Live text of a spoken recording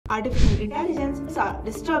Artificial intelligence are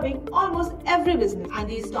disturbing almost every business, and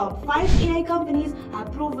these top 5 AI companies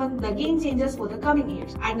have proven the game changers for the coming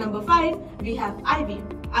years. At number 5, we have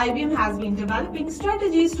IBM. IBM has been developing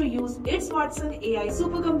strategies to use its Watson AI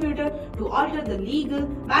supercomputer to alter the legal,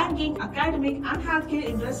 banking, academic, and healthcare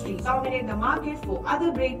industries, dominate the market for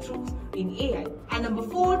other breakthroughs in AI. And number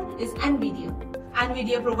 4 is NVIDIA.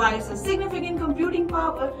 NVIDIA provides a significant computing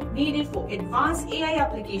power needed for advanced AI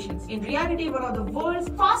applications. In reality, one of the world's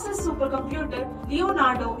fastest supercomputer,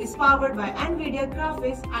 Leonardo, is powered by NVIDIA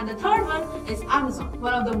graphics, and the third one is Amazon,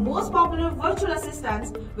 one of the most popular virtual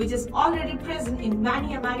assistants which is already present in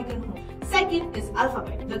many American homes. Second is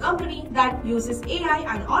Alphabet, the company that uses AI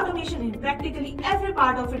and automation in practically every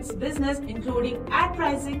part of its business, including ad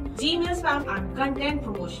pricing, Gmail spam, and content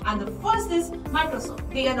promotion. And the first is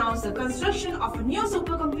Microsoft. They announced the construction of a new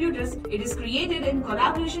supercomputers. It is created in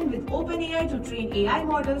collaboration with OpenAI to train AI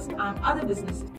models and other businesses.